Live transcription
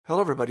Hello,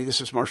 everybody. This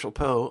is Marshall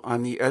Poe.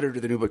 I'm the editor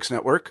of the New Books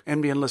Network.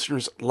 NBN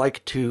listeners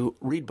like to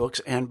read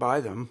books and buy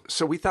them.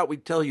 So we thought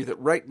we'd tell you that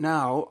right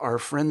now, our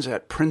friends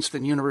at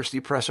Princeton University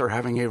Press are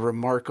having a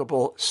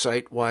remarkable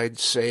site-wide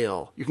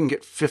sale. You can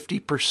get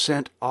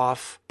 50%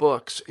 off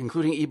books,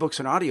 including ebooks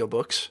and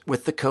audiobooks,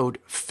 with the code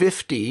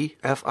 50,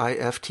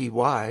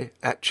 F-I-F-T-Y,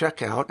 at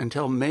checkout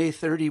until May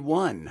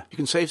 31. You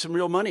can save some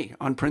real money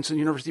on Princeton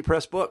University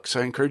Press books.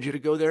 I encourage you to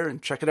go there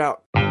and check it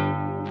out.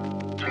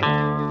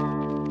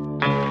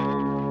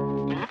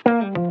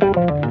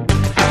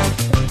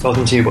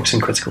 Welcome to New Books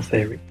in Critical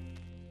Theory.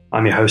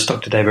 I'm your host,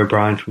 Dr. Dave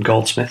O'Brien from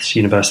Goldsmiths,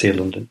 University of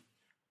London.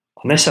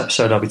 On this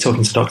episode, I'll be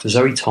talking to Dr.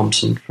 Zoe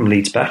Thompson from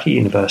Leeds Beckett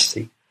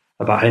University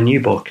about her new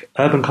book,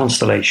 Urban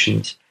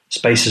Constellations,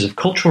 Spaces of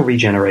Cultural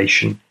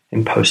Regeneration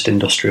in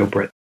Post-Industrial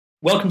Britain.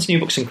 Welcome to New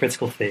Books in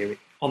Critical Theory.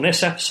 On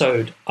this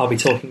episode, I'll be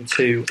talking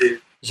to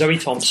Zoe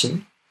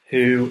Thompson,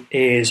 who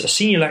is a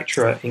senior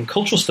lecturer in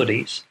cultural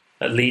studies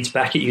at Leeds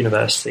Beckett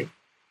University.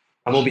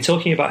 And we'll be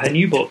talking about her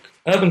new book,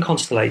 Urban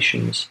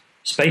Constellations,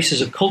 Spaces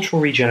of Cultural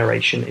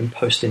Regeneration in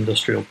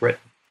Post-Industrial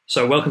Britain.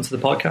 So welcome to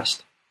the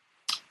podcast.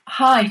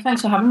 Hi,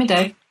 thanks for having me,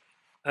 Dave.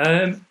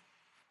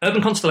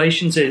 Urban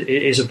Constellations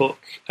is a book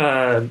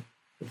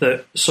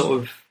that sort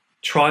of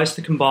tries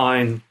to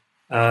combine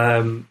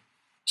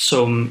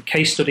some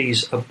case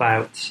studies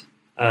about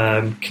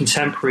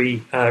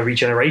contemporary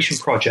regeneration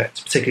projects,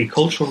 particularly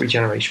cultural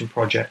regeneration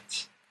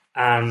projects,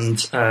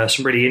 and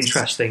some really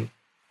interesting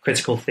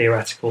critical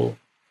theoretical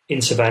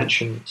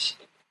interventions.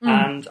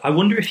 And I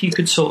wonder if you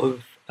could sort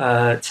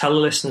of tell the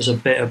listeners a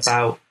bit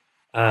about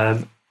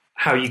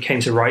how you came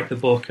to write the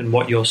book and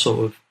what your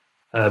sort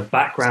of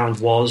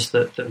background was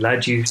that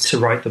led you to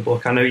write the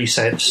book. I know you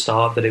say at the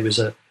start that it was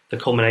the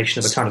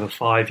culmination of a kind of a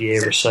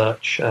 5-year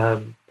research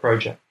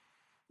project.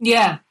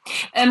 Yeah.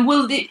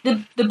 Well,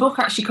 the book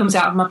actually comes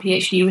out of my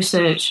PhD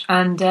research.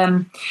 And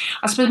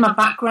I suppose my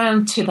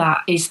background to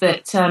that is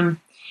that I'm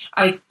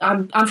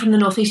from the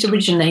Northeast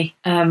originally.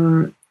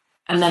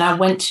 And then I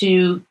went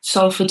to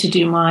Salford to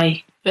do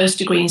my first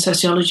degree in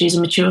sociology as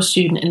a mature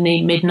student in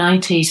the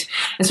mid-90s.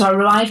 And so I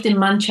arrived in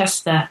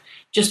Manchester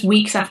just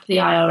weeks after the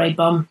IRA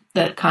bomb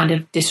that kind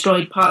of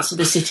destroyed parts of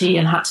the city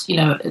and had,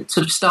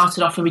 sort of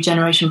started off a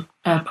regeneration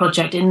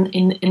project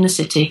in the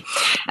city.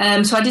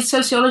 So I did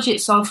sociology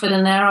at Salford,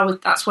 and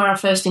that's where I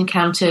first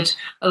encountered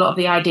a lot of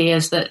the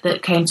ideas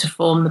that came to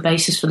form the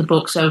basis for the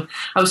book. So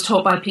I was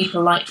taught by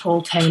people like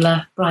Paul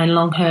Taylor, Brian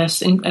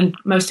Longhurst, and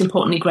most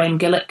importantly, Graham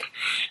Gillick,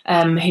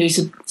 who's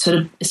a sort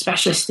of a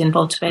specialist in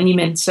Walter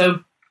Benjamin.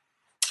 So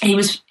he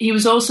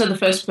was also the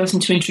first person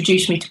to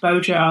introduce me to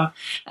Baudrillard.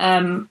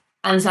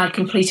 As I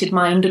completed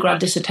my undergrad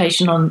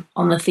dissertation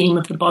on the theme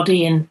of the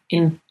body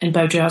in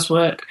Baudrillard's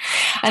work.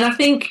 And I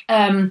think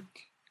Graham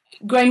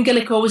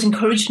Gillick always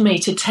encouraged me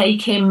to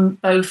take him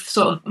both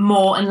sort of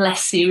more and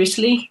less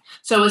seriously.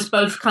 So as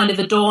both kind of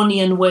a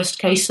Dornian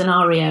worst-case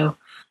scenario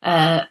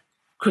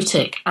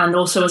critic and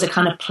also as a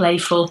kind of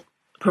playful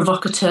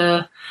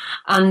provocateur.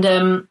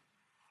 And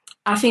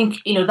I think,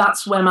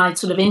 that's where my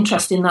sort of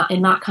interest in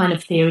that kind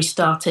of theory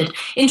started.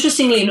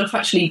 Interestingly enough,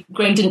 actually,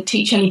 Graham didn't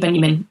teach any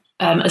Benjamin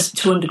as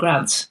to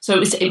undergrads. So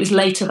it was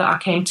later that I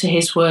came to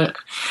his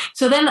work.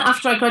 So then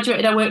after I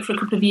graduated, I worked for a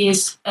couple of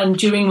years,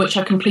 during which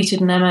I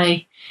completed an MA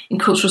in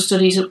cultural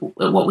studies at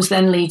what was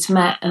then Leeds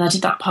Met, and I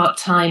did that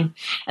part-time.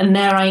 And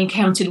there I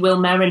encountered Will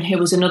Merrin, who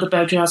was another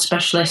Baudrillard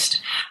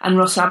specialist, and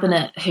Ross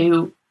Abernett,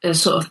 who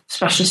is sort of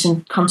specialist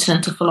in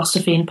continental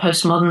philosophy and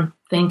postmodern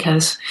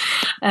thinkers.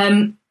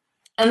 And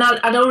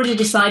I'd already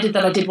decided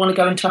that I did want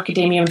to go into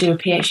academia and do a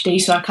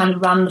PhD, so I kind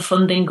of ran the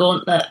funding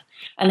gauntlet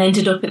and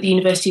ended up at the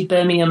University of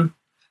Birmingham,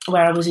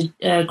 where I was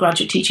a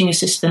graduate teaching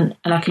assistant,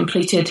 and I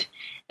completed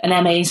an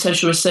MA in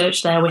social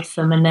research there with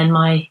them, and then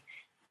my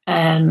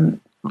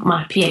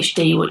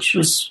PhD, which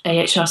was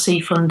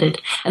AHRC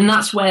funded. And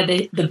that's where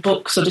the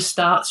book sort of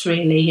starts,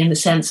 really, in the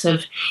sense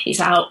of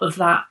it's out of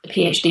that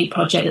PhD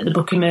project that the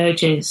book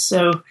emerges.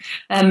 So, so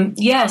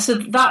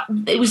that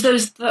it was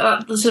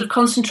the sort of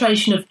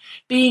concentration of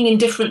being in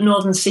different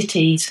northern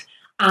cities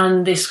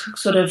and this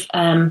sort of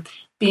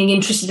being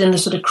interested in the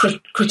sort of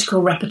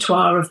critical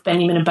repertoire of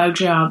Benjamin and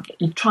Baudrillard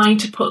and trying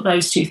to put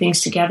those two things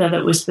together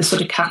that was the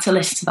sort of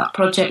catalyst to that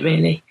project,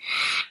 really.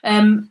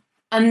 And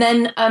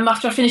then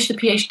after I finished the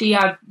PhD,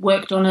 I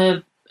worked on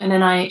an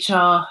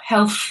NIHR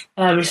health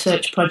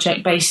research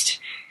project based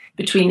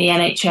between the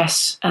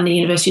NHS and the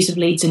Universities of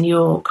Leeds and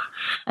York.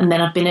 And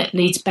then I've been at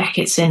Leeds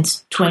Beckett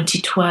since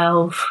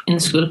 2012 in the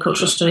School of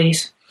Cultural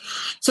Studies.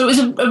 So it was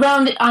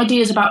around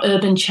ideas about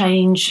urban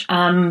change,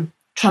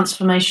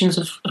 transformations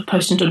of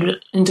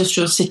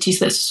post-industrial cities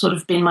that's sort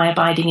of been my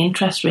abiding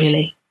interest,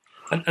 really.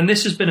 And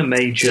this has been a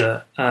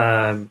major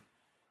kind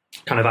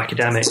of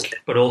academic,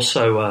 but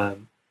also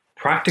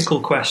practical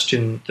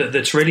question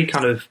that's really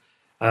kind of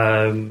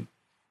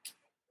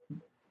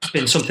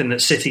been something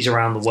that cities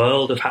around the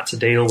world have had to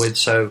deal with.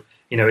 So,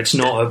 it's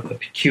not a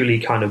peculiarly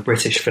kind of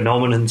British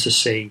phenomenon to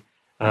see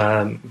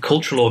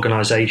cultural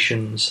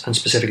organisations and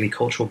specifically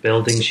cultural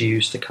buildings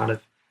used to kind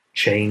of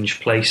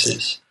change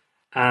places.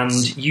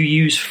 and you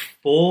use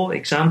 4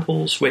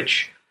 examples,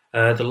 which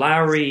the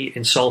Lowry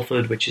in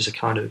Salford, which is a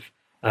kind of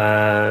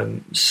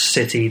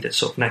city that's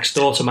sort of next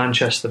door to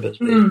Manchester, but has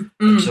been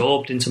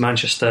absorbed into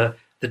Manchester.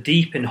 The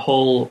Deep in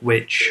Hull,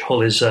 which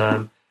Hull is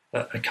a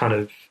kind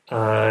of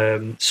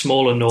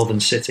smaller northern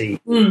city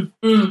on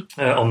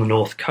the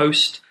north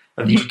coast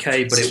of the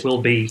UK, but it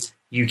will be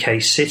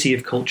UK City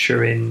of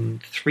Culture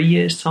in 3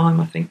 years' time,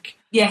 I think.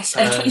 Yes,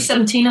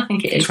 2017, I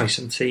think it is.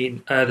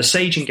 2017. The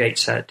Sage in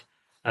Gateshead,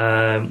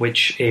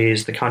 which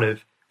is the kind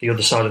of the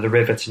other side of the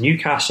river to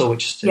Newcastle,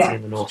 which is a city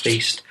in the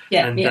northeast.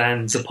 Then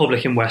the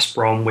Public in West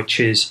Brom, which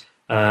is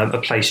a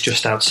place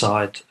just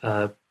outside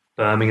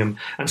Birmingham.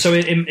 And so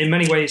in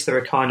many ways, there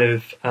are kind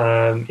of,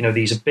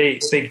 these are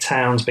big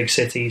towns, big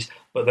cities,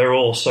 but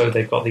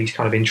they've got these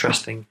kind of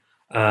interesting,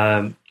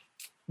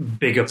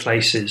 bigger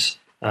places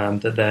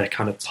that they're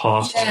kind of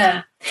part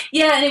of.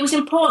 Yeah, and it was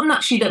important,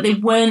 actually, that they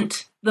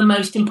weren't the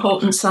most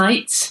important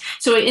sites.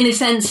 So in a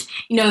sense,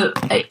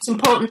 it's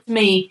important to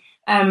me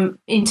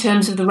in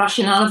terms of the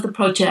rationale of the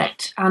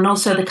project and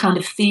also the kind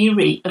of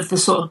theory of the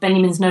sort of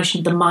Benjamin's notion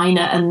of the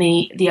minor and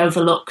the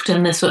overlooked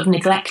and the sort of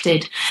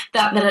neglected,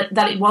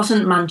 that it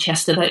wasn't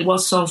Manchester, that it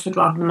was Salford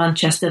rather than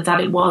Manchester, that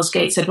it was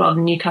Gateshead rather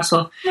than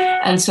Newcastle,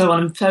 and so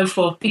on and so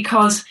forth,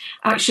 because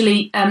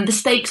actually the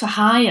stakes are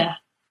higher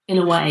in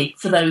a way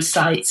for those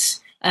sites.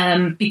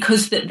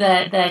 Because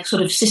they're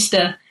sort of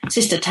sister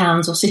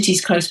towns or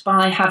cities close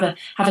by have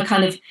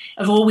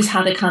always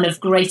had a kind of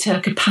greater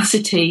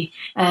capacity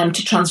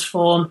to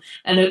transform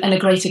and a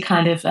greater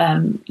kind of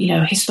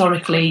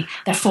historically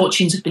their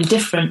fortunes have been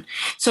different.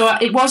 So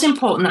it was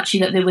important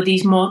actually that there were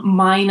these more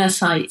minor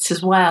sites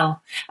as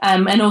well,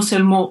 and also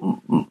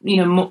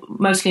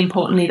mostly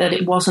importantly that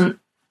it wasn't.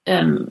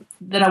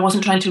 That I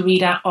wasn't trying to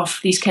read out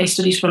off these case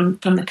studies from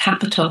the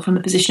capital, from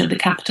the position of the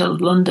capital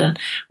of London,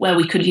 where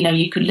we could,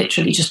 you could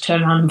literally just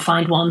turn around and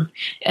find one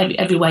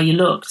everywhere you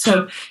looked.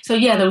 So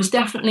yeah, there was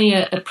definitely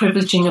a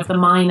privileging of the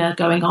minor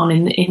going on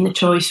in the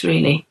choice,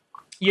 really.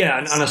 Yeah,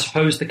 and I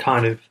suppose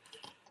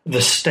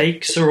the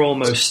stakes are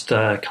almost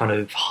kind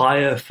of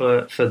higher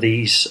for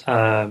these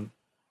minor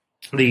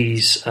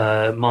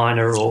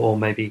or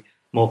maybe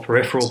more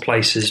peripheral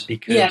places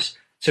because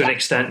to an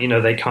extent,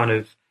 they kind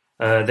of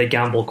they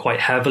gamble quite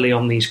heavily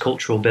on these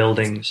cultural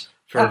buildings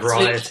for a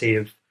variety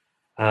of,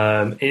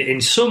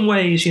 in some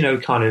ways,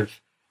 kind of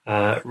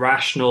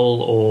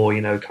rational or,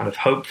 kind of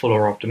hopeful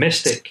or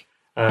optimistic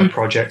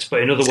projects,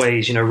 but in other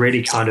ways,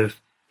 really kind of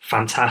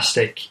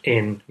fantastic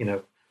in,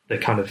 the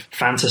kind of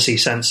fantasy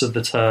sense of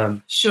the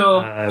term.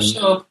 Sure.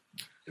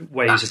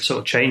 Ways of sort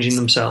of changing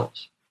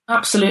themselves.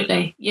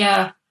 Absolutely,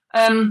 yeah.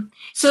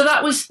 So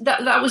that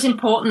was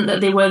important that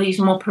there were these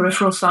more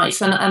peripheral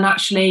sites and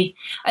actually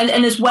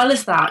and as well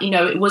as that,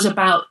 it was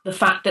about the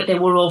fact that they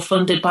were all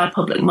funded by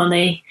public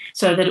money,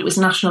 so that it was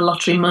national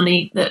lottery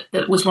money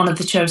that was one of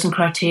the chosen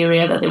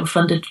criteria that they were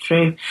funded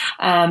through,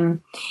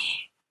 and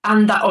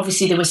that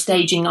obviously they were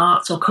staging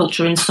arts or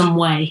culture in some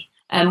way.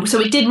 So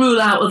it did rule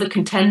out other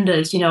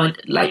contenders,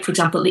 like, for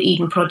example, the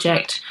Eden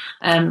Project,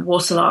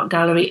 Walsall Art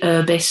Gallery,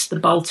 Urbis, the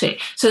Baltic.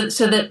 So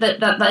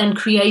that then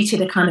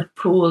created a kind of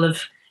pool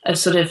of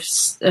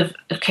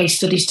case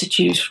studies to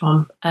choose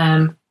from.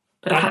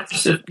 But I had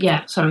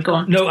to sorry, go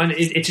on. No, and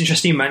it's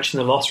interesting you mentioned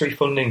the lottery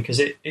funding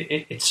because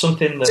it's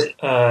something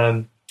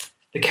that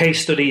the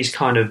case studies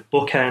kind of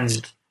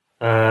bookend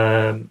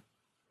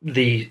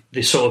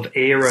the sort of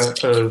era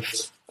of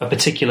a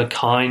particular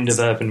kind of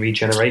urban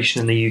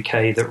regeneration in the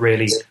UK that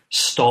really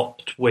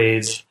stopped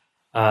with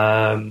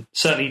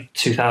certainly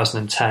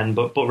 2010,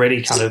 but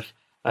really kind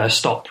of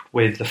stopped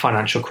with the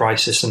financial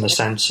crisis in the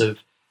sense of,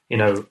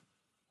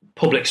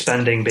 public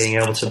spending being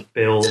able to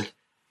build,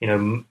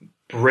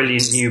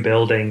 brilliant new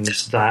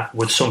buildings that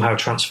would somehow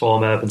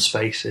transform urban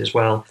spaces.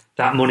 Well,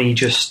 that money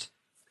just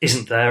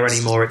isn't there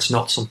anymore. It's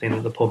not something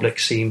that the public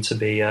seem to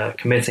be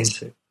committing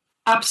to.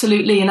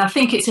 Absolutely, and I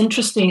think it's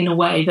interesting in a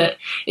way that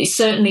it's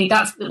certainly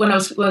that's when I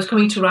was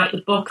coming to write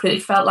the book that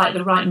it felt like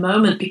the right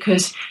moment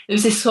because there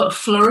was this sort of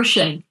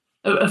flourishing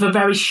of a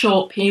very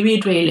short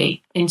period,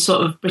 really, in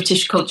sort of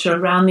British culture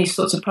around these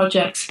sorts of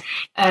projects.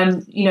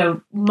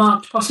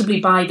 Marked possibly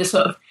by the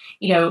sort of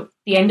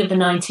the end of the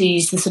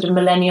 90s, the sort of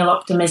millennial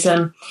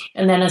optimism,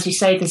 and then, as you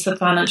say, this sort of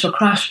financial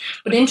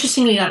crash. But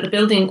interestingly, like the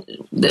building,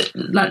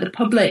 like the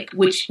public,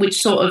 which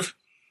sort of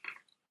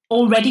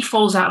already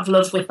falls out of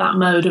love with that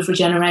mode of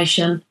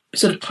regeneration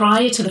sort of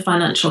prior to the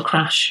financial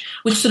crash,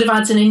 which sort of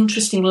adds an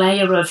interesting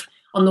layer of,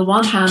 on the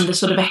one hand, the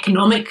sort of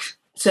economic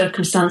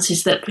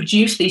circumstances that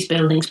produce these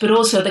buildings, but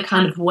also the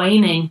kind of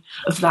waning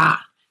of that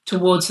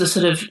towards the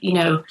sort of,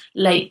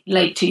 late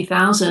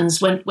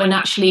 2000s when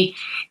actually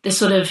the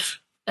sort of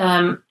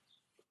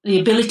the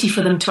ability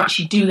for them to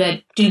actually do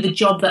the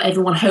job that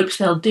everyone hopes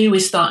they'll do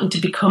is starting to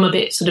become a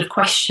bit sort of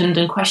questioned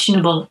and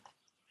questionable.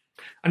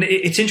 And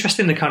it's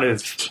interesting the kind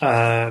of,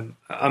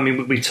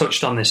 we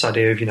touched on this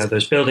idea of,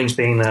 those buildings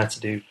being there to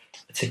do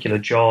particular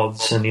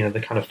jobs and, the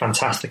kind of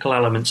fantastical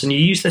elements. And you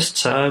use this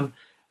term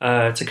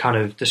to kind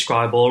of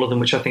describe all of them,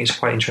 which I think is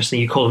quite interesting.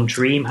 You call them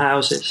dream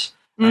houses.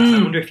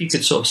 I wonder if you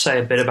could sort of say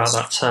a bit about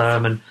that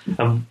term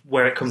and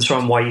where it comes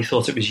from, why you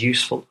thought it was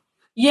useful.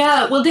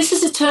 Yeah, well, this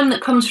is a term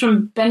that comes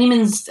from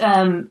Benjamin's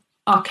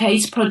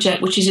Arcades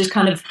project, which is his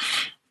kind of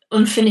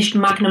unfinished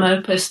magnum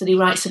opus that he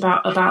writes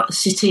about the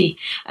city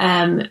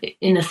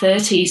in the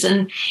 30s.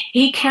 And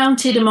he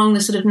counted among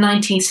the sort of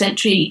 19th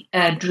century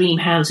dream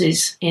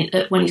houses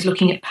when he's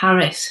looking at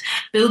Paris,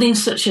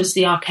 buildings such as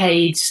the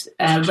Arcades,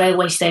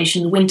 railway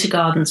station, winter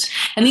gardens.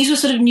 And these were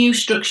sort of new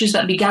structures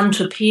that began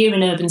to appear in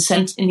the urban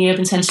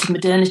centres of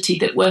modernity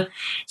that were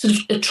sort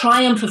of a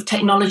triumph of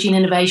technology and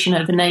innovation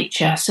over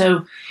nature.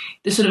 So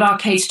the sort of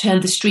arcades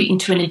turned the street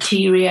into an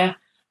interior.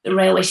 The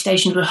railway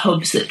stations were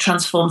hubs that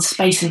transformed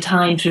space and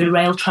time through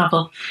rail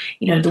travel.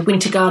 You know, the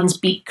winter gardens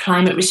beat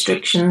climate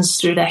restrictions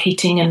through their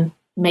heating and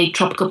made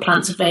tropical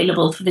plants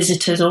available for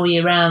visitors all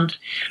year round.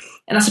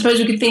 And I suppose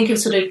we could think of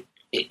sort of,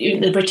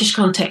 in the British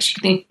context, you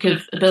could think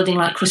of a building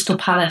like Crystal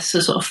Palace,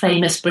 a sort of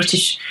famous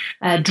British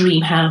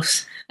dream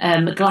house,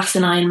 a glass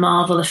and iron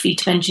marvel, a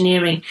feat of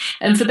engineering.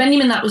 And for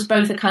Benjamin, that was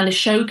both a kind of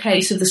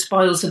showcase of the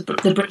spoils of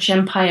the British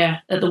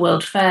Empire at the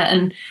World Fair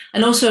and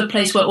also a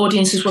place where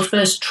audiences were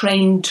first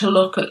trained to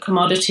look at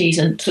commodities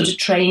and sort of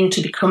trained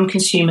to become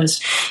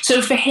consumers.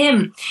 So for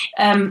him,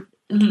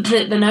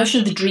 the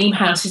notion of the dream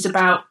house is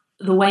about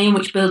the way in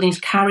which buildings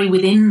carry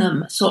within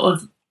them sort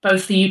of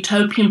both the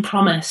utopian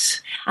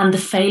promise and the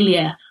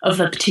failure of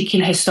a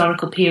particular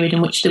historical period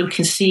in which they were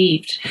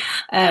conceived.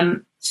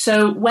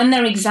 So when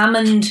they're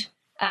examined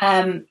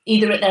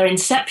either at their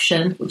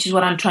inception, which is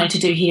what I'm trying to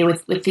do here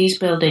with these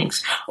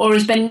buildings, or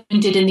as Benjamin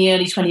did in the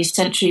early 20th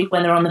century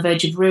when they're on the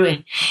verge of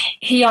ruin,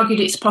 he argued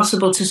it's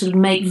possible to sort of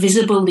make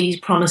visible these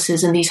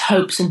promises and these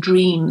hopes and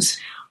dreams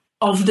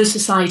of the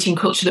society and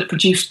culture that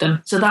produced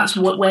them. So that's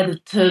where the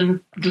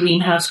term dream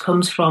house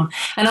comes from.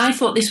 And I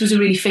thought this was a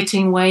really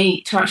fitting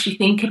way to actually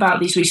think about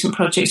these recent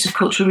projects of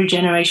cultural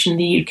regeneration in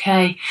the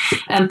UK,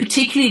 and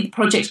particularly the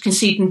projects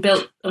conceived and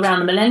built around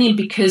the millennium,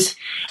 because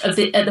at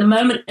the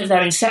moment of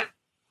their inception,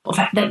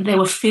 they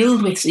were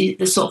filled with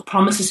the sort of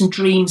promises and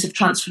dreams of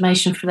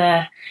transformation for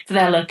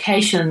their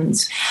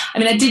locations. I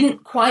mean, I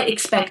didn't quite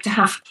expect to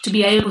have to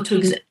be able to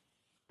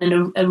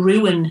examine a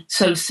ruin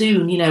so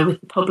soon, you know, with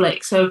the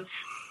public. So,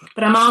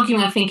 but I'm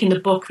arguing, I think, in the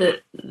book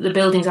that the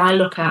buildings I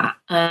look at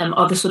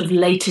are the sort of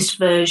latest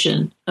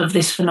version of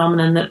this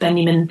phenomenon that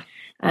Benjamin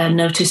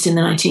noticed in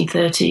the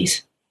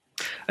 1930s.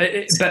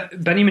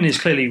 Benjamin is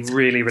clearly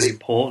really, really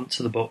important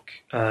to the book.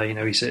 You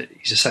know, he's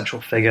a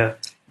central figure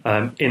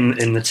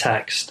in the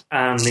text,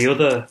 and the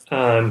other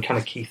kind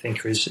of key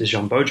thinker is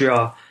Jean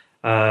Baudrillard,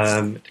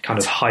 the kind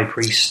of high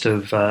priest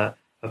of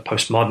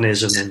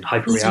postmodernism and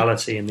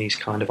hyperreality and these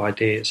kind of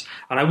ideas.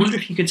 And I wonder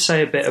if you could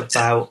say a bit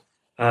about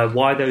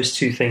why those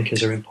two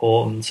thinkers are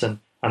important and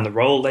the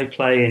role they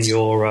play in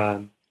your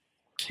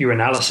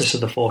analysis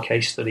of the 4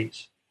 case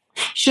studies.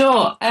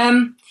 Sure.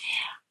 I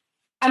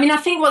mean, I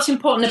think what's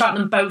important about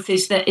them both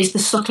is the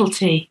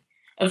subtlety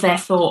of their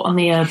thought on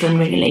the urban,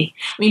 really.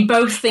 I mean,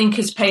 both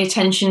thinkers pay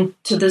attention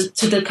to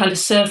the kind of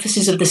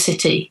surfaces of the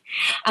city,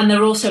 and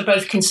they're also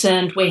both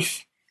concerned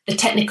with the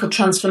technical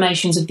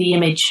transformations of the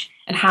image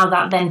and how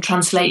that then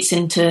translates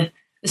into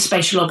the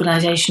spatial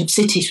organisation of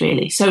cities,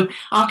 really. So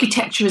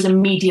architecture as a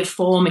media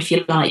form, if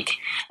you like,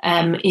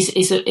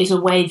 is a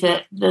way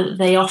that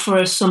they offer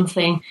us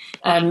something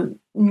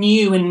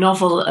new and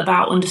novel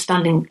about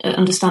understanding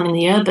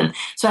the urban.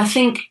 So I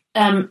think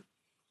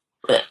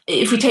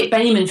if we take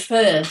Benjamin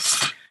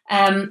first,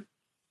 I've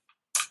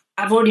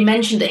already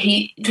mentioned that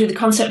through the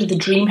concept of the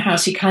dream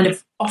house, he kind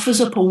of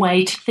offers up a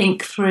way to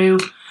think through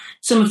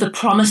some of the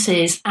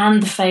promises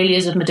and the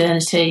failures of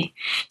modernity.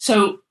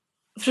 So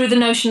through the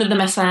notion of the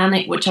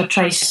messianic, which I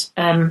trace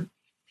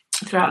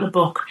throughout the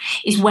book,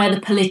 is where the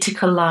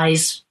political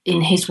lies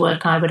in his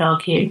work, I would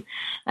argue,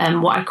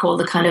 what I call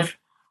the kind of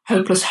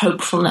hopeless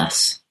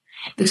hopefulness.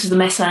 Because the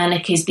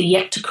messianic is the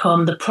yet to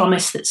come, the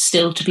promise that's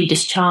still to be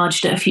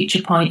discharged at a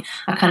future point,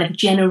 a kind of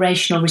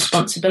generational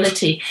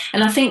responsibility.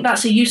 And I think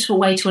that's a useful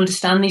way to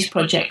understand these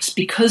projects.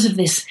 Because of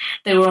this,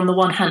 they were on the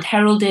one hand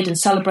heralded and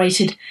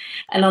celebrated,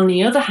 and on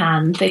the other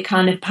hand, they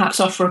kind of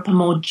perhaps offer up a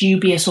more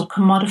dubious or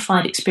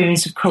commodified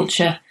experience of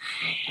culture.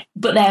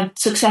 But their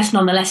success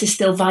nonetheless is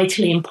still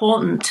vitally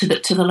important to the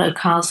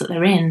locales that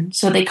they're in.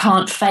 So they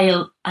can't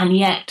fail. And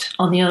yet,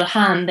 on the other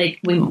hand,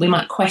 we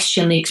might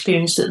question the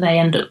experience that they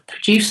end up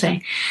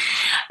producing.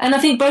 And I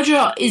think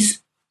Baudrillard is,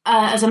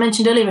 as I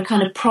mentioned earlier, a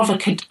kind of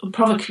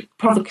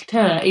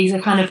provocateur. He's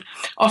a kind of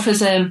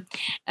offers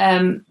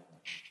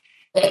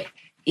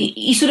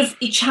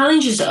he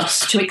challenges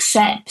us to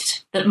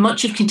accept that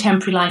much of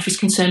contemporary life is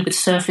concerned with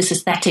surface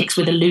aesthetics,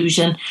 with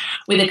illusion,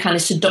 with a kind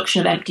of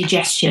seduction of empty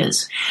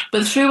gestures.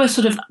 But through a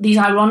sort of these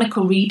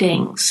ironical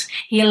readings,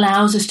 he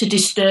allows us to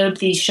disturb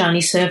these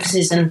shiny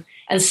surfaces and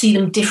see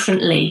them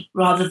differently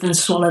rather than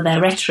swallow their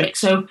rhetoric.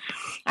 So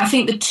I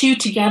think the two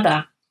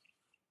together,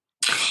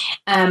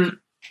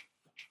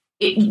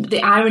 the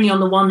irony on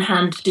the one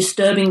hand,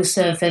 disturbing the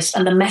surface,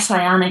 and the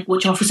messianic,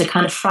 which offers a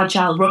kind of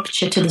fragile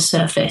rupture to the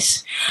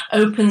surface,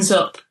 opens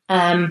up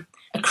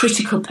a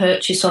critical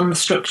purchase on the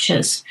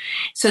structures.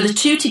 So the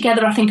two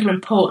together, I think, are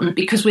important,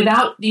 because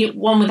without the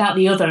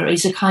other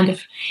is a kind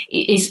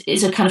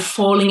of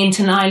falling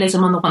into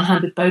nihilism on the one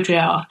hand with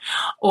Baudrillard,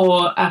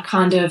 or a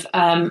kind of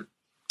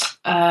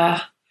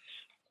a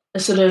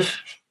sort of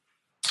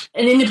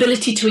an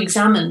inability to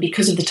examine,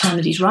 because of the time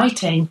that he's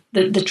writing,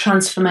 the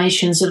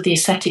transformations of the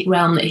aesthetic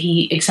realm that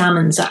he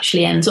examines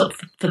actually ends up,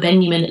 for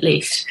Benjamin at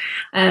least,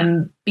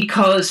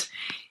 because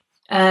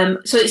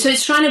so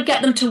it's trying to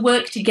get them to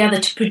work together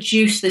to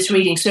produce this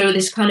reading. So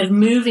this kind of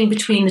moving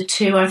between the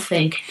two, I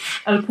think,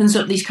 opens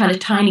up these kind of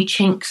tiny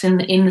chinks in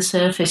the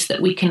surface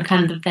that we can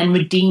kind of then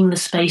redeem the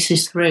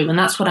spaces through. And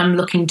that's what I'm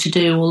looking to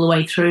do all the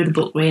way through the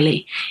book,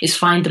 really, is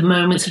find the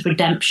moments of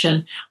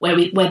redemption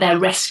where they're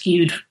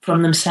rescued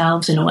from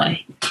themselves in a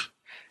way.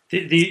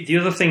 The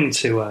other thing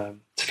to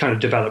kind of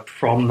develop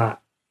from that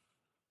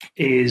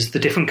is the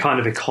different kind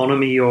of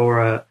economy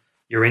you're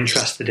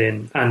interested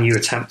in, and you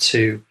attempt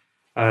to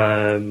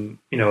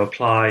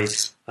apply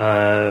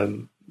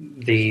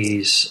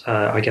these,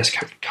 I guess,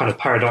 kind of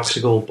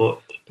paradoxical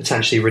but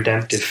potentially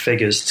redemptive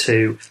figures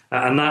too.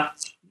 And that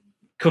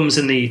comes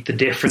in the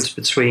difference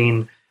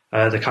between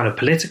the kind of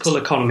political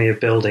economy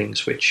of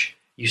buildings, which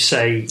you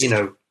say,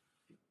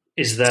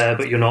 is there,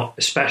 but you're not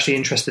especially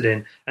interested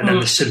in, and then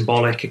the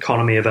symbolic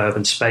economy of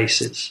urban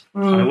spaces.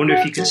 And I wonder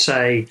if you could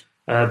say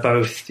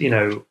both,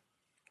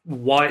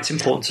 why it's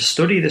important to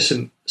study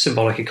the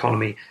symbolic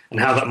economy and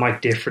how that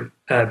might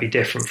be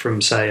different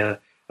from, say, a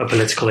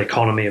political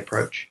economy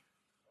approach.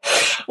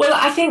 Well,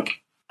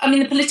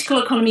 the political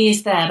economy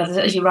is there, but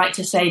as you're right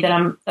to say that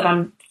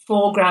I'm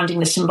foregrounding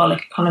the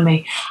symbolic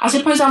economy. I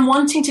suppose I'm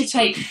wanting to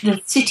take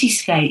the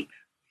cityscape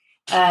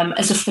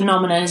as a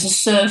phenomenon, as a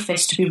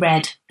surface to be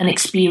read and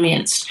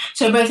experienced.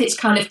 So both its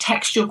kind of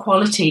textual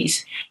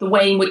qualities, the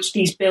way in which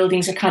these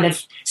buildings are kind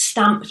of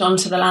stamped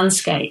onto the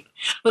landscape,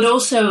 but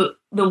also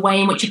the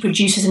way in which it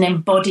produces an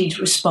embodied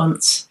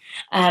response.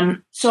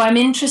 So I'm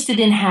interested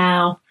in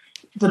how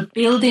the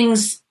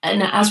buildings,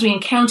 and as we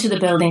encounter the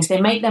buildings, they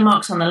make their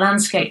marks on the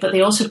landscape, but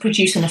they also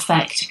produce an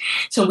effect.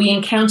 So we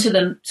encounter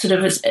them sort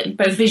of as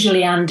both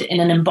visually and in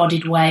an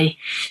embodied way.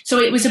 So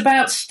it was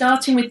about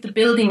starting with the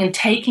building and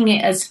taking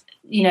it as,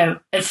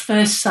 at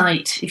first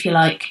sight, if you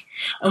like,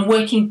 and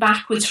working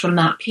backwards from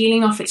that,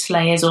 peeling off its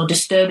layers or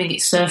disturbing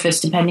its surface,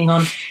 depending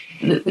on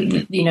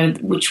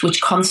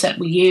which concept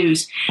we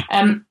use.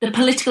 The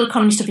political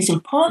economy stuff is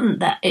important.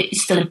 That it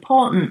is still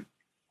important.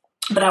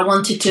 But I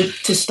wanted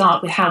to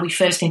start with how we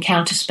first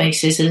encounter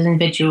spaces as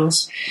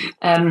individuals.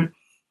 And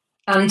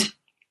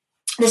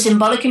the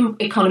symbolic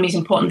economy is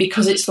important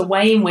because it's the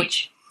way in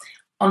which,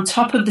 on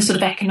top of the sort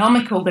of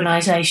economic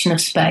organisation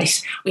of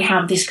space, we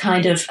have this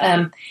kind of,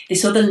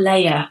 this other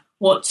layer,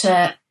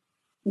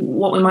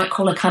 what we might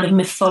call a kind of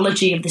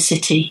mythology of the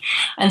city.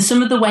 And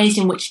some of the ways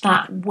in which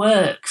that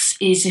works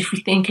is, if we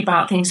think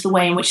about things, the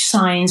way in which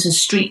signs and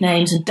street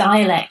names and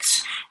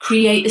dialects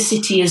create the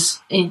city as,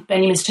 in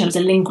Benjamin's terms,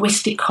 a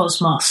linguistic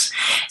cosmos.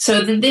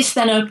 So this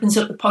then opens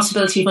up the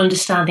possibility of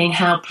understanding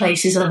how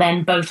places are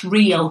then both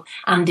real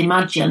and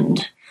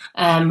imagined,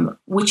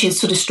 which is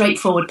sort of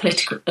straightforward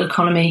political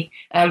economy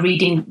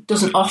reading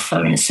doesn't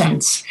offer, in a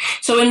sense.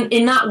 So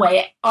in that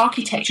way,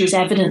 architecture is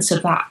evidence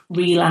of that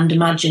real and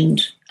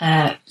imagined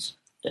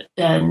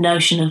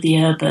notion of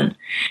the urban,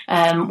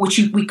 which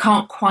we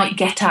can't quite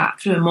get at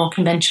through a more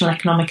conventional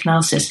economic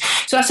analysis.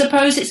 So I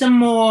suppose it's a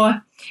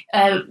more,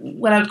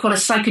 what I would call a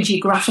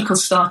psychogeographical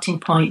starting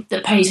point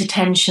that pays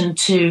attention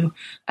to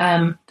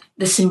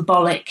the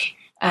symbolic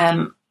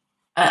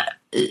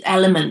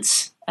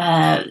elements,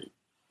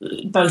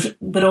 both,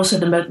 but also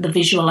the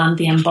visual and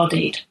the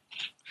embodied.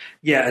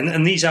 Yeah,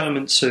 and these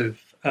elements of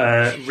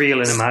real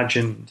and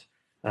imagined,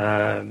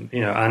 and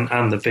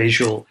the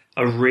visual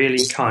are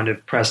really kind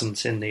of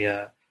present in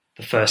the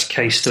first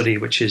case study,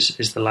 which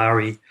is the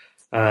Lowry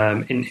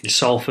in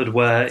Salford,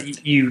 where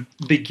you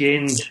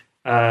begin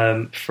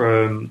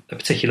from a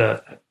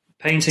particular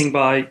painting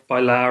by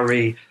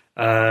Lowry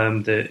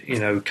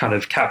that kind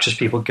of captures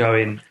people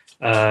going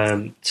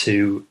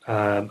to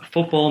a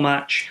football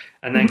match,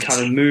 and then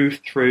kind of move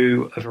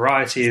through a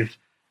variety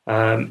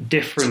of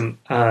different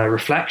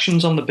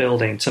reflections on the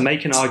building to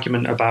make an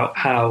argument about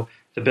how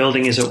the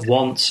building is at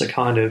once a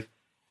kind of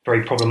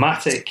very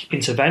problematic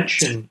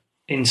intervention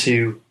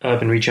into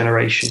urban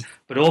regeneration,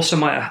 but also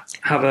might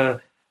have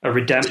a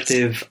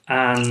redemptive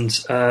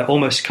and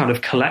almost kind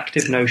of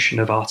collective notion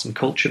of art and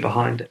culture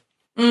behind it.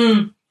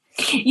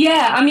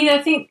 Yeah,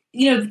 I think,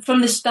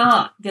 from the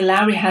start, the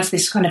Lowry has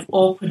this kind of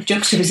awkward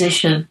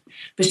juxtaposition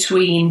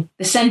between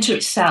the centre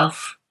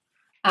itself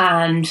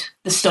and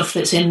the stuff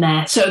that's in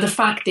there. So the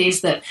fact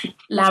is that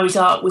Lowry's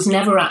art was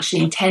never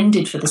actually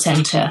intended for the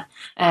centre.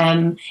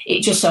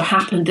 It just so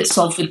happened that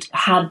Salford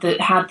had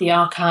the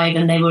archive,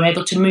 and they were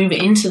able to move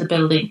it into the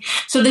building.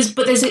 So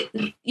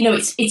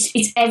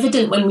it's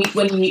evident when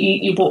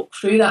you walk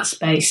through that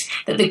space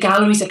that the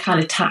galleries are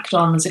kind of tacked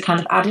on. There's a kind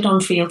of added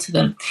on feel to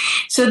them.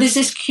 So there's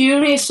this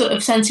curious sort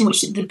of sense in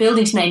which the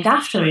building's named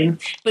after him,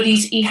 but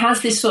he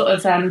has this sort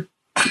of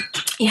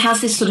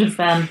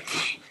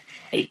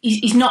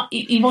he's not.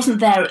 He wasn't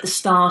there at the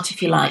start,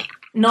 if you like.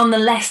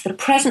 Nonetheless, the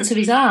presence of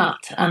his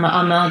art, I'm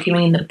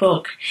arguing in the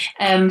book,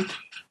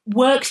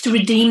 works to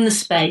redeem the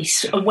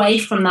space away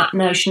from that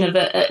notion of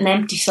an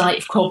empty site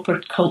of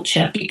corporate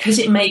culture, because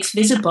it makes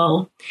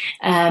visible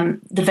the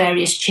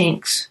various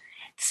chinks.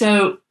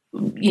 So,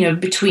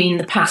 between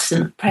the past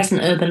and the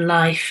present urban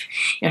life,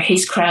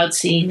 his crowd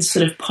scenes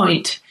sort of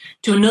point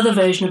to another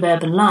version of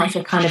urban life,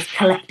 a kind of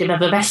collective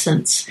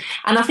effervescence.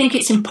 And I think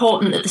it's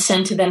important that the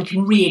centre then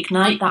can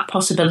reignite that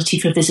possibility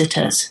for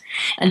visitors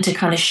and to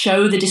kind of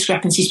show the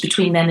discrepancies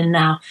between then and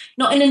now,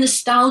 not in a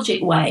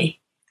nostalgic way.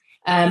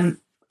 And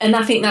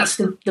I think that's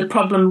the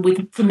problem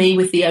for me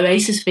with the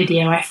Oasis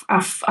video.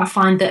 I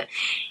find that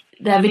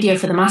their video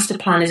for the master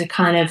plan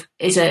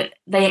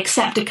they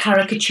accept a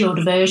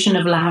caricatured version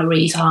of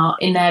Lowry's art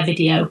in their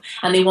video,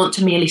 and they want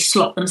to merely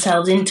slot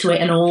themselves into it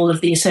and all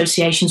of the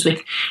associations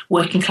with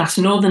working class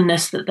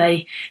northernness that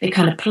they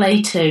kind of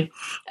play to.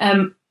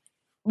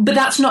 But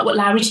that's not what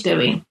Lowry's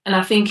doing, and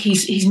I think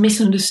he's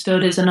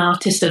misunderstood as an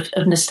artist of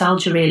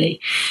nostalgia,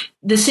 really.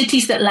 The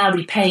cities that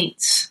Lowry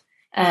paints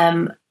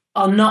are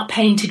not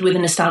painted with a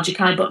nostalgic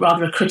eye, but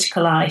rather a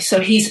critical eye. So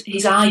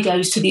his eye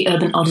goes to the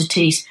urban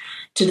oddities,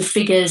 to the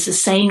figures, the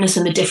sameness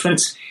and the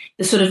difference,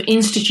 the sort of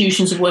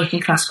institutions of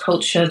working class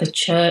culture, the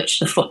church,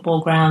 the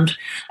football ground,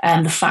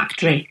 the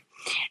factory.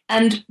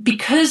 And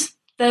because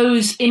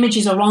those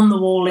images are on the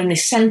wall in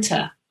this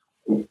centre,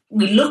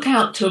 we look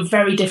out to a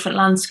very different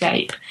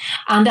landscape.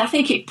 And I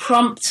think it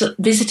prompts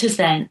visitors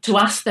then to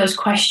ask those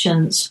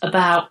questions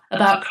about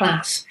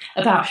class,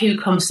 about who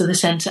comes to the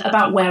centre,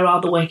 about where are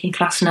the working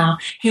class now,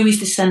 who is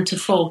the centre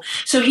for.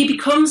 So he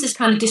becomes this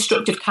kind of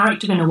destructive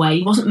character in a way.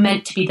 He wasn't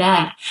meant to be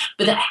there,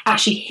 but that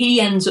actually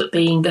he ends up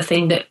being the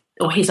thing that,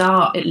 or his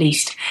art at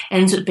least,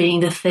 ends up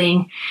being the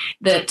thing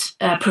that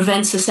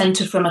prevents the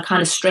centre from a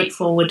kind of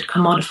straightforward,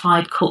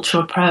 commodified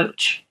cultural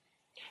approach.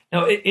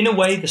 Now, in a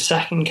way, the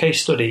second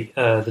case study,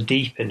 The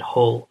Deep in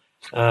Hull,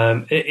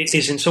 it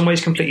is in some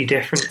ways completely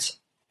different.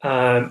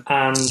 And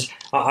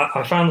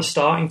I found the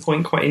starting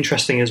point quite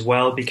interesting as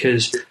well,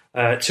 because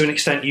to an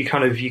extent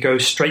you go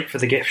straight for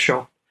the gift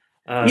shop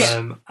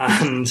and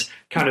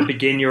kind of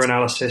begin your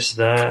analysis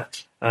there.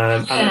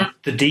 And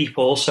The Deep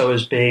also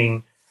as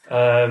being,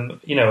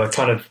 a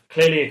kind of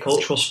clearly a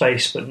cultural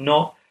space, but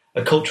not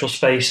a cultural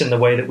space in the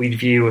way that we'd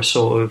view a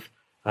sort of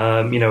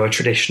a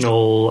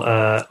traditional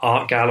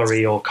art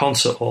gallery or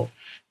concert hall.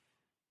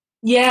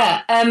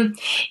 I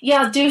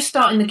do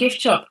start in the gift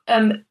shop.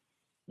 Again,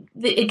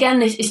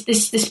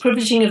 this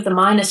privileging of the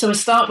minor. So I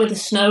start with the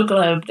snow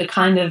globe, the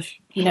kind of,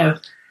 in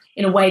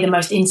a way, the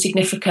most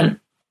insignificant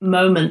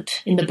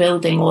moment in the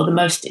building, or the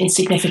most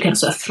insignificant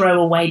sort of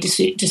throwaway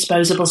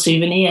disposable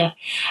souvenir.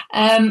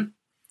 And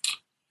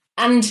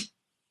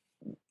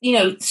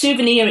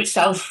souvenir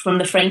itself from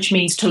the French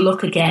means to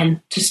look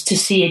again, to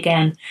see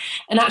again.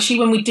 And actually,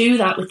 when we do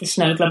that with the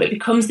snow globe, it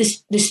becomes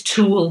this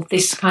tool,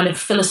 this kind of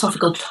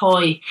philosophical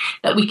toy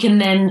that we can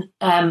then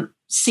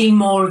see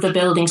more of the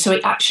building. So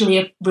it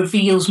actually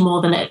reveals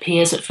more than it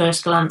appears at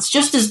first glance,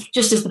 just as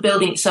the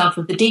building itself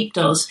of the Deep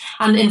does,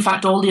 and in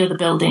fact all the other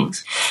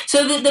buildings.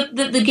 So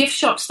the gift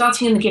shop,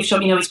 starting in the gift shop,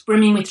 it's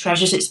brimming with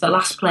treasures. It's the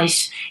last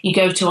place you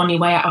go to on your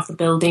way out of the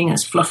building.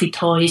 There's fluffy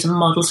toys and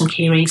models and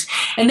keyrings.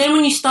 And then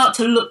when you start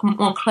to look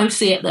more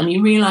closely at them,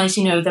 you realise,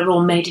 they're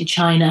all made in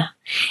China.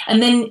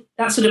 And then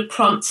that sort of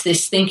prompts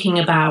this thinking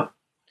about,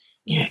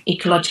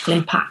 ecological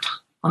impact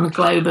on the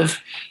globe of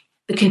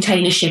the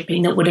container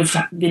shipping that would have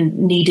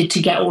been needed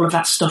to get all of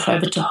that stuff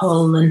over to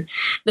Hull, and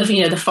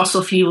the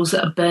fossil fuels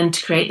that are burned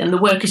to create them, the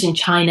workers in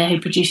China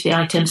who produce the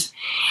items,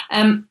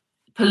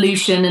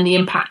 pollution and the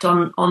impact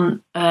on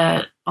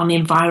the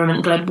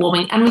environment, global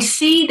warming. And we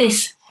see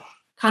this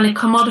kind of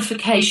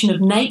commodification of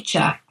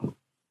nature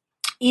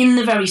in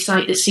the very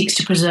site that seeks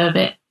to preserve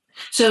it.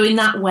 So in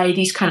that way,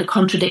 these kind of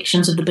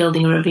contradictions of the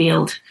building are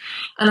revealed.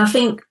 And I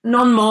think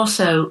none more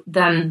so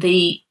than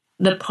the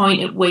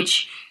point at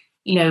which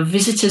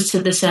visitors to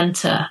the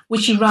centre,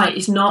 which you're right,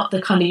 is not the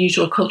kind of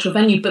usual cultural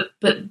venue, but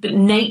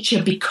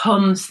nature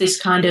becomes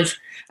this kind of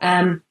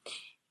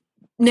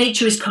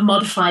nature is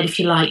commodified, if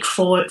you like,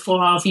 for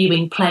our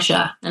viewing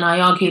pleasure. And I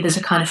argue there's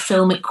a kind of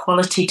filmic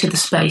quality to the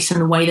space and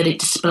the way that it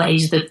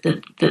displays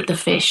the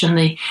fish and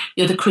the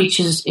other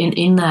creatures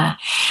in there.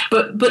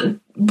 But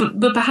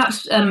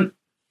perhaps one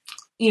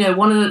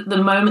of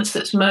the moments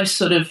that's most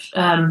sort of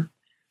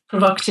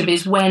provocative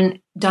is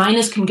when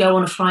diners can go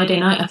on a Friday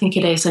night, I think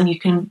it is, and you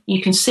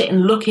can sit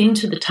and look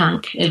into the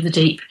tank of the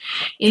Deep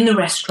in the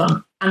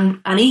restaurant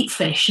and eat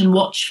fish and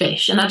watch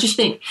fish. And I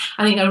think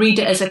I read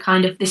it as a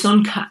kind of this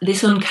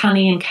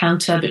uncanny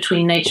encounter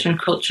between nature and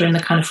culture in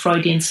the kind of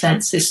Freudian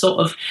sense, this sort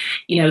of,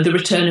 the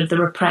return of the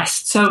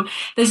repressed. So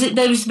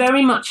there's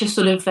very much a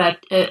sort of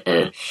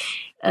an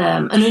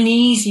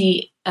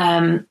uneasy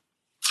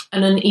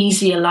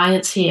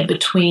alliance here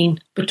between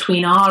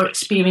our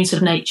experience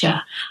of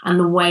nature and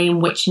the way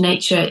in which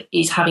nature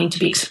is having to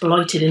be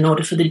exploited in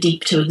order for the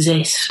Deep to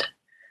exist.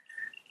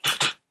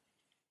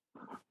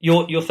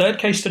 Your third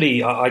case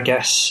study, I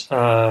guess,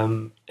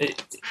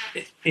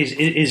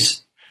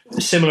 is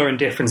similar and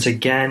different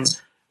again,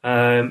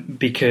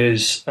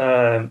 because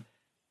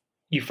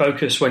you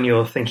focus when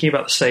you're thinking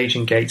about the sage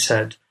in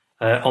Gateshead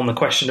on the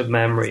question of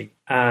memory,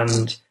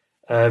 and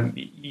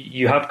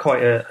you have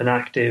quite an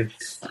active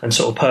and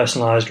sort of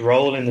personalised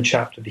role in the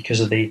chapter because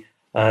of the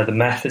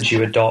methods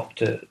you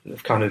adopt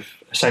of kind of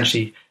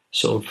essentially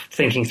sort of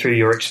thinking through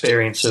your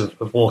experience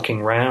of walking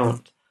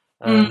around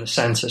the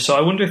centre. So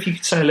I wonder if you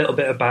could say a little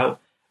bit about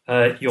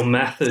your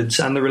methods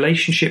and the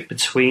relationship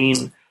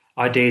between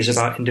ideas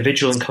about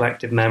individual and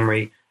collective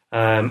memory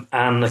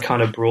and the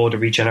kind of broader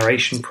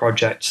regeneration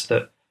projects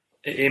that,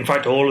 in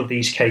fact, all of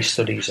these case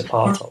studies are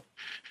part of.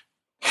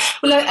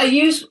 Well, I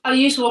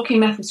use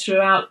walking methods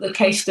throughout the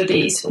case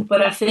studies,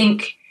 but I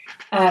think,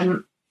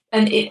 I'm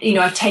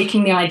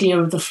taking the idea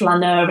of the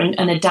flaneur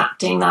and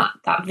adapting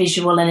that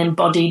visual and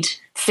embodied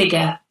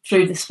figure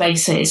through the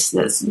spaces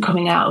that's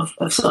coming out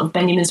of sort of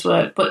Benjamin's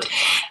work. But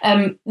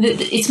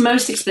it's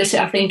most explicit,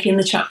 I think, in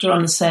the chapter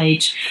on the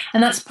sage,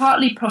 and that's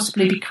partly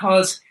possibly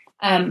because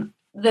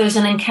there's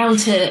an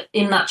encounter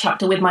in that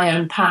chapter with my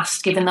own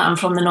past, given that I'm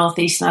from the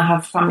Northeast and I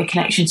have family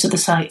connections to the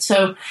site.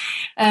 So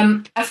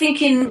I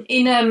think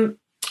in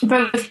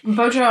both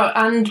Baudrillard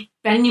and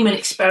Benjamin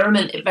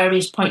experiment at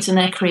various points in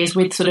their careers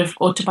with sort of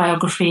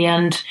autobiography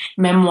and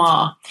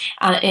memoir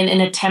in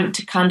an attempt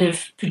to kind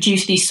of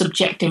produce these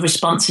subjective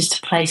responses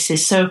to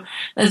places. So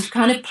there's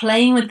kind of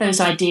playing with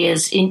those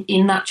ideas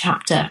in that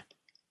chapter.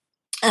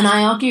 And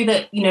I argue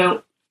that,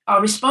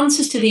 our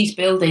responses to these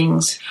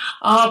buildings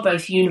are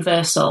both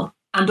universal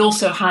and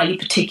also highly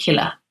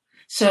particular.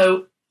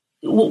 So,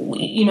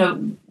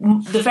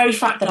 the very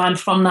fact that I'm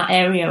from that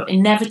area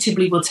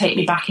inevitably will take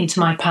me back into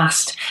my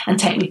past and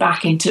take me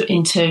back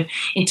into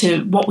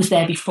what was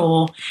there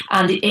before.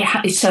 And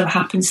it so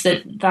happens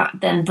that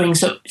then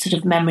brings up sort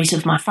of memories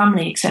of my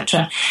family,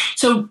 etc.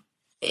 So,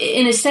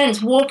 in a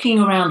sense, walking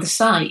around the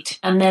site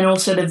and then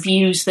also the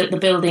views that the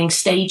building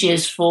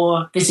stages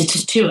for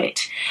visitors to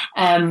it,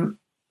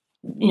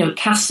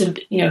 casts a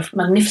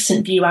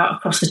magnificent view out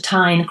across the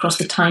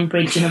Tyne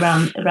Bridge and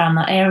around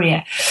that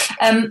area.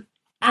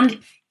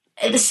 And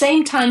at the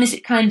same time as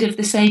it kind of,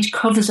 the sage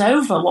covers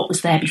over what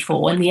was there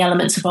before and the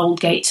elements of Old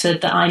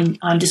Gateshead that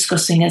I'm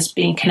discussing as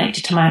being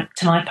connected to my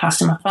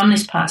past and my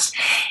family's past.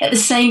 At the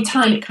same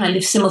time, it kind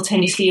of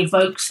simultaneously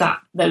evokes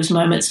those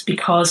moments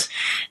because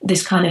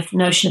this kind of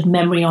notion of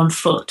memory on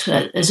foot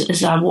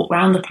as I walk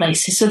around the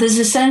places. So there's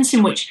a sense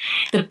in which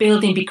the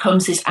building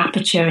becomes this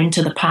aperture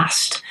into the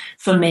past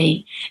for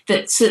me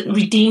that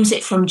redeems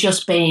it from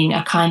just being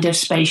a kind of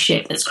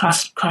spaceship that's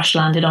crash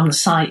landed on the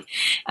site.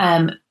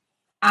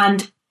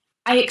 And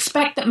I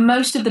expect that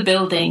most of the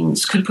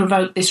buildings could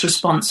provoke this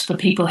response for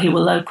people who were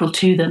local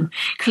to them.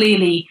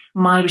 Clearly,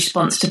 my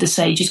response to the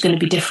sage is going to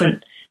be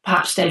different,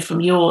 perhaps, Dave,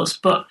 from yours.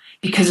 But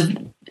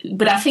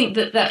I think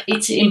that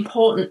it's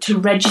important to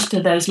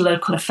register those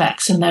local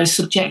effects and those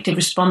subjective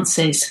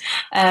responses,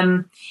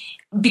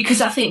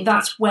 because I think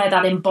that's where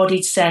that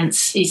embodied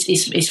sense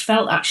is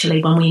felt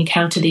actually when we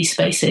encounter these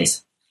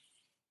spaces.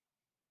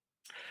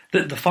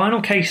 The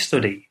final case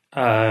study.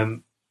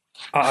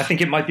 I think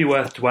it might be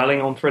worth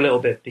dwelling on for a little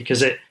bit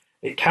because it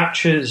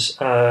captures,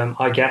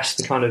 I guess,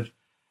 the kind of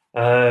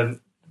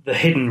the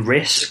hidden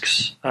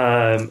risks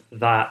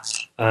that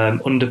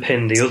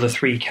underpin the other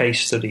three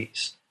case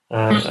studies.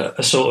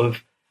 A sort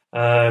of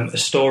a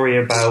story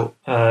about,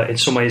 in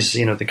some ways,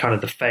 the kind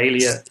of the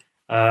failure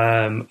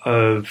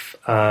of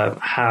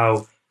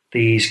how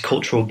these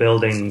cultural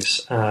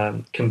buildings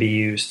can be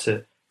used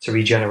to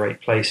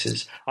regenerate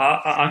places.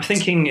 I'm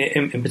thinking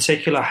in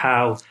particular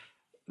how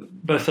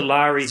both the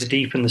Lowry, the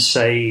Deep, and the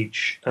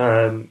Sage,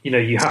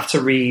 you have to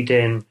read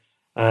in,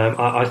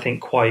 I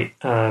think, quite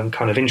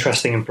kind of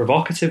interesting and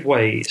provocative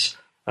ways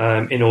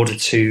in order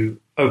to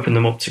open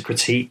them up to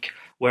critique.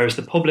 Whereas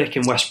the public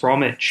in West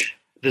Bromwich,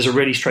 there's a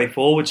really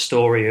straightforward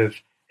story of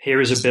here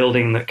is a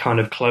building that kind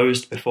of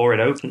closed before it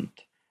opened.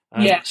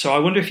 So I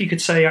wonder if you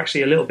could say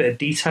actually a little bit of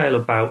detail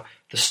about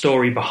the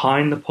story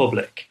behind the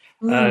public,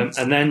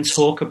 and then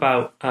talk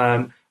about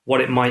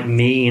what it might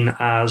mean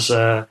as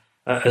a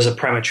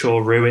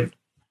premature ruin.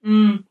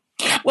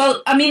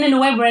 Well, I mean, in a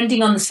way, we're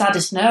ending on the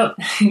saddest note,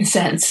 in a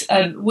sense,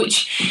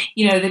 which,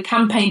 the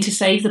campaign to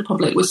save the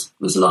public was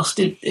lost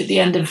at the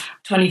end of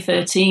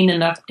 2013,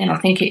 and I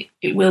think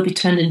it will be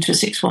turned into a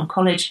sixth form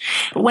college.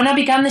 But when I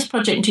began this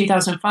project in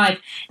 2005,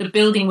 the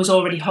building was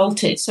already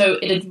halted, so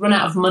it had run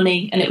out of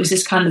money, and it was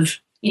this kind of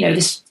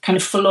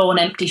forlorn,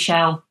 empty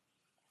shell.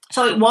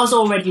 So it was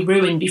already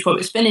ruined before it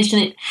was finished,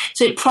 and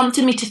it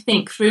prompted me to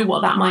think through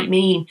what that might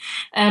mean.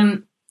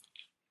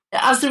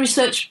 As the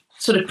research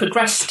sort of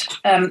progressed,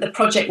 the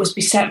project was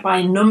beset by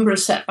a number of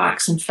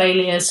setbacks and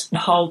failures and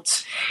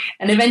halts,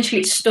 and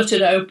eventually it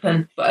stuttered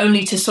open, but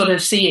only to sort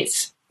of see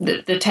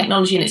the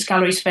technology in its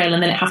galleries fail,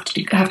 and then it have to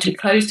be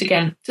closed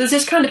again. So there's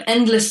this kind of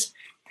endless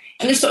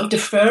sort of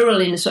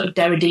deferral in sort of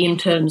Derridean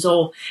terms,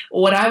 or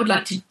what I would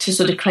like to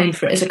sort of claim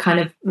for it as a kind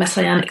of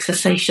messianic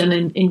cessation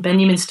in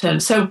Benjamin's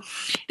terms. So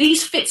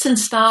these fits and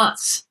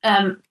starts,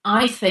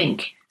 I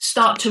think,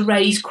 start to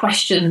raise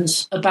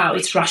questions about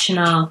its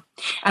rationale.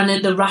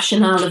 and the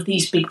rationale of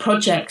these big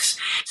projects.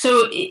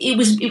 So it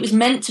was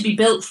meant to be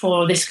built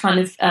for this kind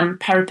of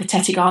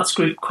peripatetic arts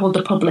group called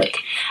the Public.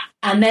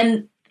 And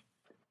then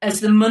as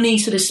the money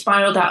sort of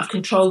spiraled out of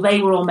control, they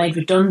were all made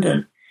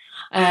redundant.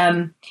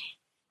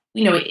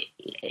 It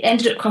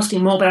ended up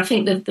costing more, but I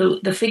think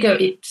the figure,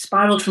 it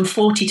spiraled from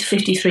 40 to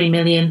 53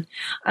 million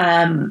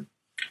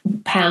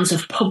pounds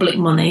of public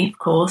money, of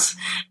course.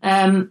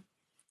 And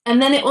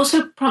then it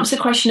also prompts the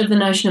question of the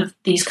notion of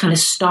these kind of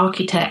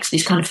star-architects,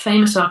 these kind of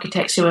famous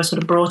architects who are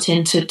sort of brought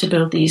in to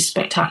build these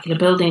spectacular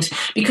buildings,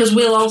 because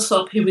Will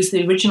Alsop, who was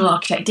the original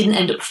architect, didn't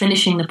end up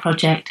finishing the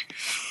project.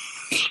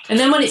 And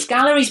then when its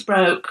galleries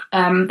broke,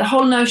 the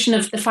whole notion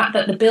of the fact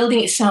that the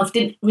building itself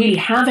didn't really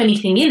have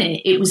anything in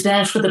it, it was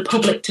there for the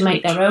public to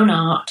make their own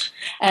art,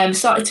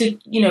 started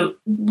to,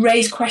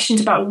 raise questions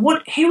about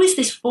who is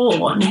this for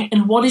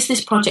and what is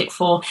this project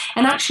for?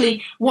 And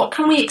actually, what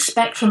can we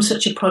expect from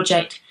such a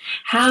project?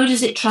 How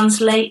does it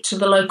translate to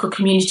the local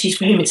communities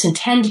for whom it's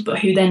intended, but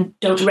who then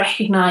don't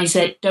recognise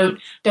it, don't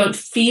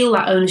feel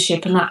that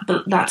ownership and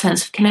that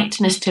sense of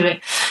connectedness to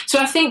it? So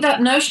I think that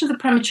notion of the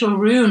premature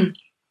ruin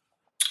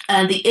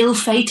and the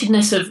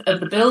ill-fatedness of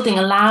the building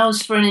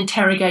allows for an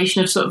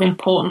interrogation of sort of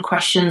important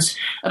questions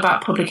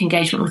about public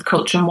engagement with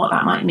culture and what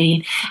that might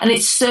mean. And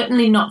it's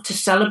certainly not to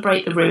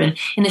celebrate the ruin.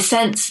 In a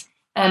sense,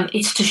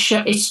 it's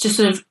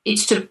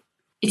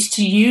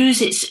to use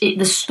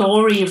the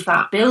story of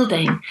that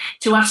building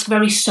to ask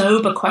very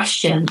sober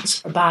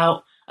questions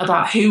about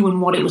who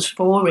and what it was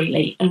for,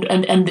 really, and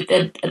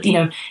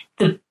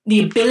the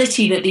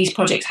ability that these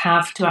projects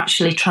have to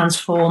actually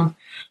transform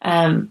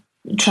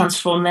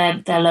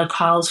their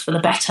locales for the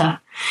better.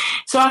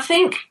 So I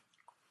think,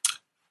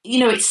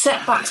 its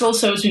setbacks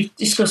also, as we've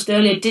discussed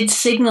earlier, did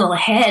signal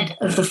ahead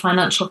of the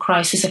financial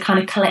crisis a kind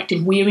of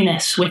collective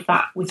weariness with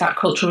that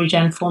cultural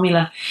regen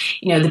formula.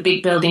 The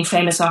big building,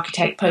 famous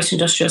architect,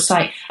 post-industrial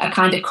site, a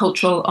kind of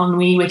cultural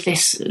ennui with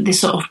this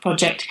sort of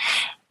project.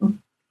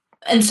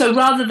 And so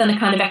rather than a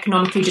kind of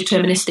economically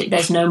deterministic,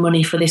 there's no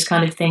money for this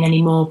kind of thing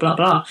anymore, blah,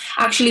 blah,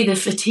 actually the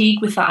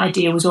fatigue with that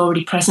idea was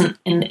already present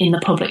in the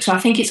public. So I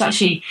think it's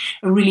actually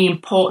a really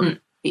important,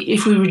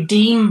 if we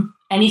redeem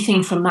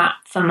anything from that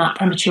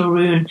premature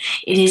ruin,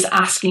 it is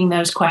asking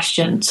those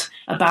questions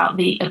about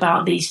the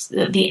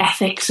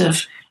ethics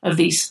of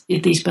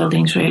these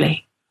buildings,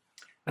 really.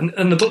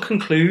 And the book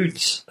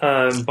concludes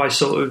by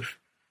sort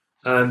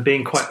of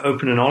being quite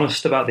open and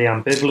honest about the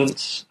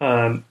ambivalence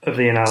of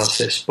the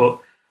analysis,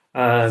 but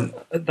that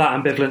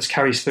ambivalence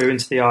carries through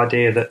into the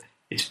idea that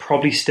it's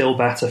probably still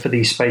better for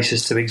these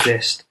spaces to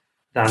exist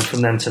than for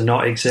them to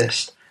not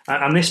exist.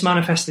 And this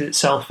manifested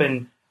itself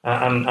in,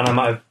 and I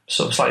might have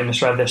sort of slightly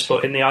misread this,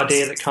 but in the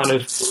idea that kind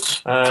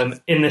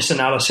of in this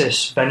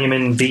analysis,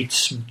 Benjamin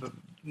beats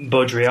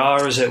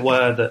Baudrillard, as it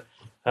were,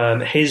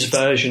 that his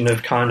version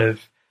of kind of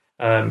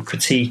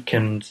critique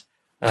and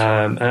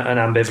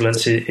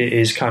ambivalence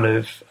is kind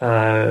of,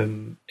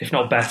 if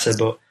not better,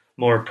 but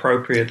more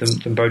appropriate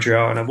than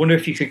Baudrillard. And I wonder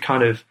if you could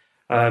kind of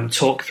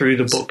talk through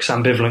the book's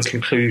ambivalent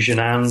conclusion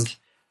and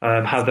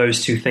how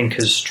those two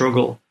thinkers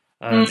struggle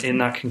in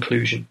that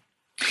conclusion.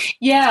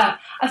 Yeah,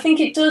 I think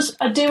it does.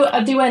 I do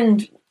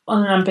end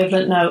on an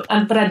ambivalent note,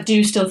 but I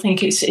do still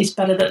think it's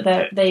better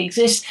that they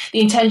exist. The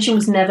intention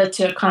was never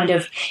to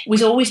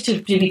was always to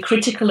be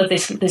critical of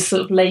this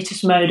sort of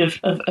latest mode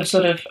of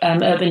sort of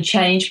urban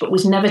change, but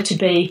was never to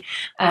be,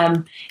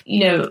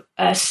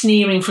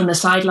 sneering from the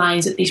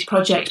sidelines at these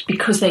projects,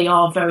 because they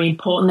are very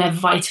important. They're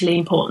vitally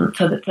important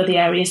for the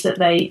areas that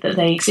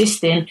they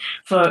exist in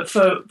for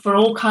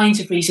all kinds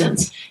of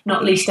reasons,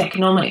 not least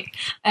economic.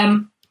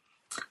 And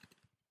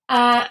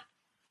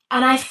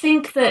I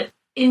think that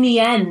in the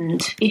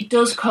end, it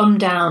does come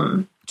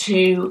down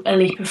to a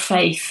leap of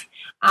faith,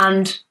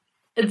 and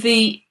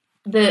the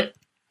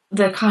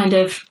kind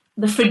of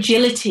the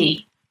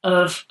fragility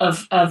of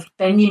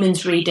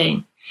Benjamin's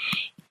reading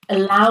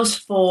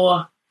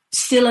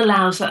still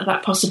allows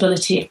that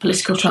possibility of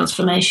political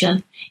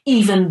transformation,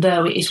 even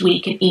though it is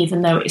weak and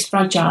even though it is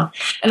fragile.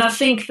 And I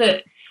think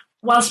that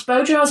whilst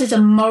Baudrillard's is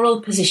a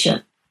moral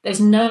position,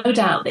 there's no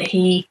doubt that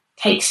he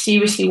takes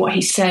seriously what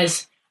he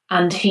says,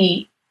 and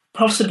he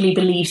possibly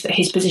believes that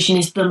his position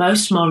is the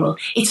most moral.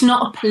 It's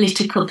not a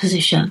political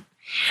position.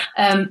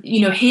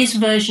 His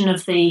version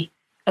of the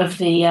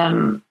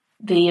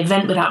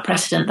event without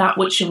precedent, that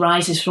which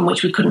arises from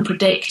which we couldn't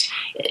predict,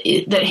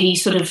 that he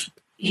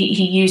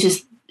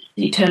uses,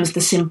 he terms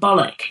the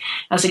symbolic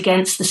as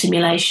against the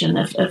simulation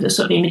of the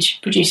sort of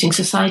image-producing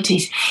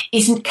societies,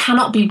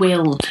 cannot be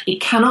willed. It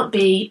cannot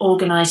be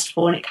organised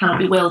for, and it cannot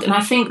be willed. And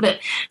I think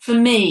that for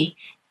me,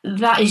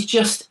 that is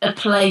just a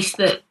place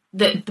that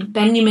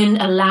Benjamin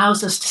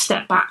allows us to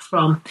step back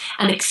from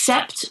and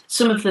accept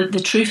some of the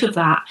truth of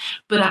that,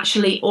 but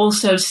actually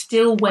also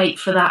still wait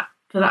for that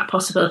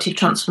possibility of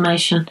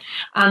transformation.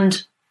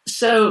 And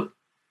so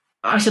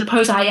I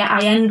suppose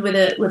I end with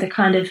a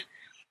kind of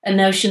a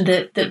notion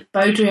that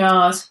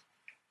Baudrillard's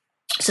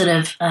sort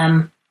of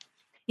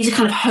he's a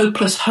kind of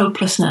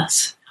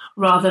hopelessness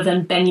rather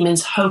than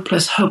Benjamin's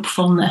hopeless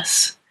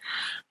hopefulness.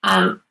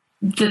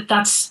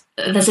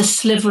 there's a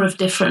sliver of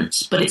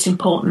difference, but it's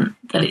important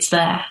that it's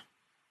there.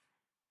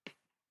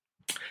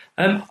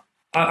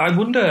 I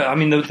wonder, I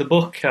mean, the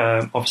book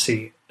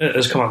obviously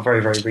has come out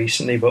very, very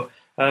recently, but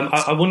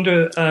I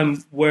wonder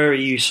where are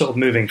you sort of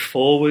moving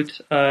forward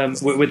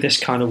with this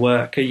kind of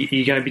work? Are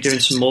you going to be doing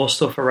some more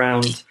stuff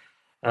around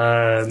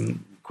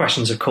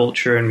questions of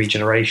culture and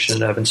regeneration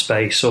and urban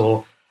space,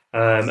 or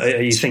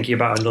are you thinking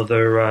about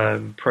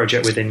another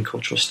project within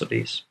cultural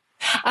studies?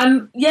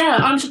 I'm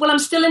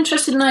still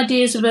interested in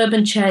ideas of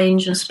urban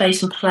change and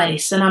space and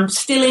place, and I'm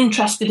still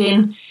interested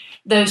in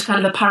those kind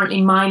of apparently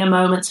minor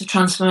moments of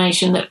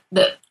transformation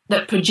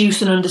that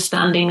produce an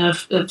understanding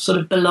of sort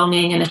of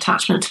belonging and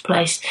attachment to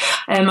place.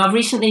 I've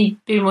recently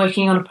been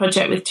working on a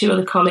project with two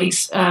other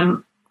colleagues.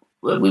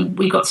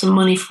 We got some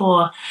money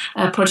for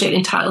a project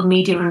entitled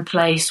Media and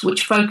Place,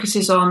 which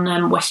focuses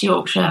on West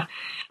Yorkshire,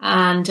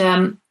 and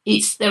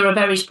there are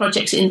various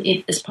projects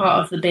in as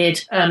part of the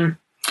bid, and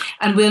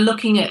we're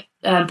looking at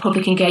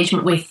public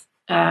engagement with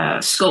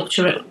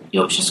sculpture at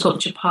Yorkshire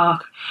Sculpture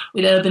Park,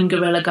 with urban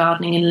guerrilla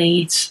gardening in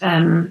Leeds,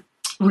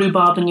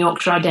 rhubarb and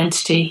Yorkshire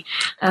identity,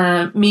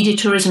 media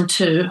tourism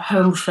too,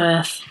 home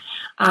Firth,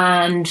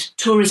 and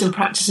tourism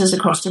practices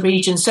across the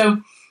region.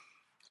 So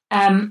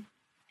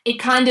it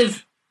kind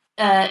of,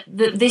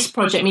 this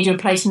project, Media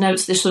and Place,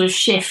 notes this sort of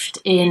shift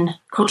in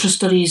cultural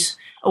studies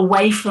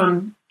away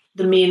from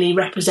the merely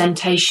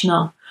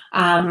representational,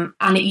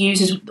 and it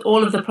uses,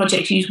 all of the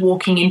projects use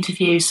walking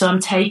interviews. So I'm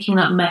taking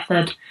that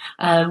method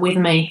with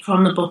me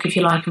from the book, if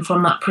you like, and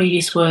from that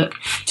previous work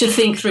to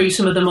think through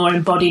some of the more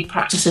embodied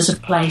practices of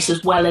place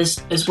as well as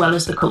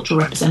the cultural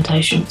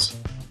representations.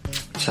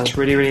 Sounds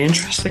really, really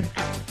interesting.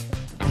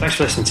 Thanks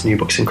for listening to New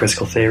Books in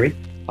Critical Theory.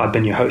 I've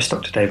been your host,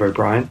 Dr. Dave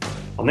O'Brien.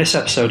 On this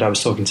episode, I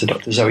was talking to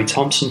Dr. Zoe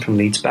Thompson from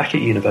Leeds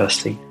Beckett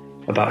University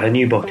about her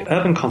new book,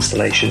 Urban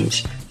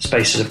Constellations,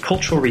 Spaces of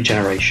Cultural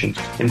Regeneration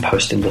in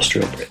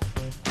Post-Industrial Britain.